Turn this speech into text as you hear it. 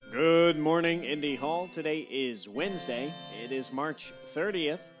morning, Indy Hall. Today is Wednesday. It is March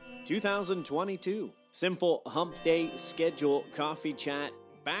 30th, 2022. Simple hump day schedule coffee chat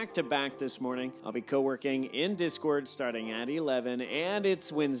back to back this morning. I'll be co-working in Discord starting at 11, and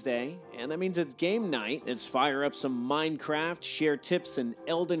it's Wednesday, and that means it's game night. Let's fire up some Minecraft, share tips in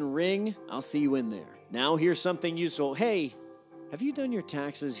Elden Ring. I'll see you in there. Now here's something useful. Hey, have you done your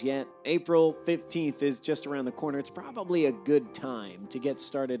taxes yet? April 15th is just around the corner. It's probably a good time to get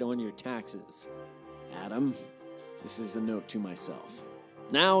started on your taxes. Adam, this is a note to myself.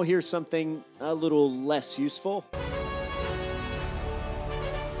 Now here's something a little less useful.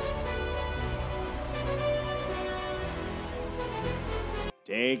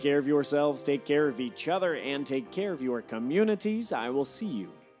 Take care of yourselves, take care of each other, and take care of your communities. I will see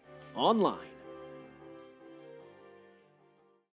you online.